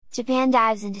Japan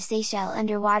dives into Seychelles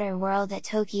underwater world at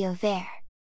Tokyo Fair.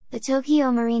 The Tokyo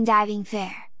Marine Diving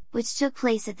Fair, which took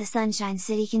place at the Sunshine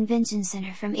City Convention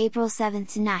Center from April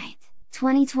 7th to 9th,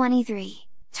 2023,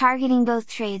 targeting both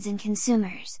trades and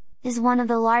consumers, is one of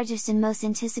the largest and most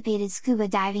anticipated scuba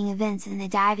diving events in the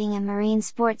diving and marine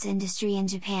sports industry in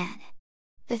Japan.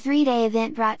 The 3-day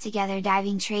event brought together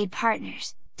diving trade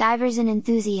partners, divers and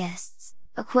enthusiasts,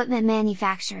 equipment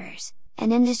manufacturers,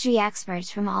 and industry experts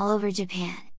from all over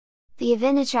Japan. The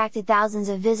event attracted thousands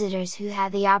of visitors who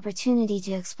had the opportunity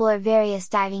to explore various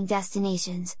diving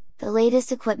destinations, the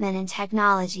latest equipment and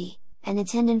technology, and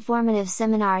attend informative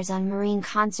seminars on marine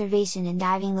conservation and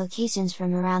diving locations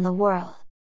from around the world.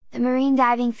 The Marine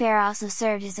Diving Fair also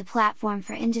served as a platform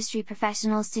for industry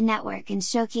professionals to network and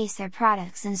showcase their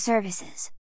products and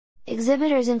services.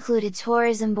 Exhibitors included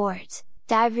tourism boards,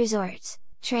 dive resorts,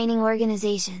 training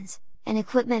organizations, and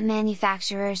equipment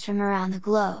manufacturers from around the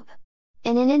globe.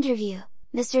 In an interview,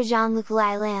 Mr. Jean-Luc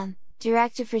Lam,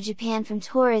 Director for Japan from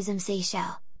Tourism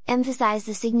Seychelles, emphasized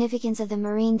the significance of the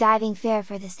Marine Diving Fair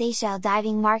for the Seychelles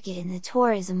diving market and the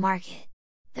tourism market.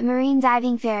 The Marine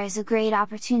Diving Fair is a great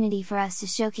opportunity for us to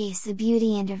showcase the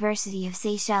beauty and diversity of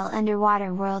Seychelles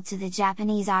underwater world to the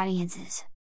Japanese audiences.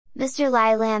 Mr.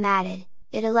 Lam added,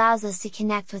 "It allows us to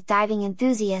connect with diving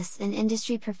enthusiasts and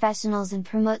industry professionals and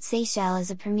promote Seychelles as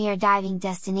a premier diving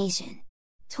destination."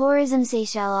 Tourism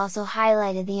Seychelles also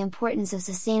highlighted the importance of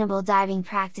sustainable diving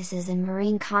practices and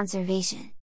marine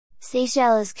conservation.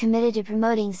 Seychelles is committed to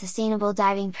promoting sustainable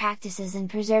diving practices and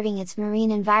preserving its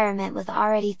marine environment, with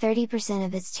already 30%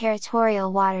 of its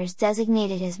territorial waters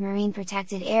designated as marine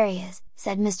protected areas,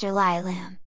 said Mr.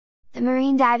 Lam. The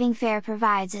Marine Diving Fair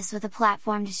provides us with a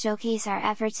platform to showcase our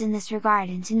efforts in this regard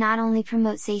and to not only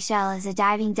promote Seychelles as a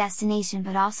diving destination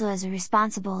but also as a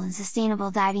responsible and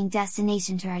sustainable diving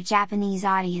destination to our Japanese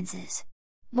audiences.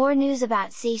 More news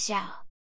about Seychelles.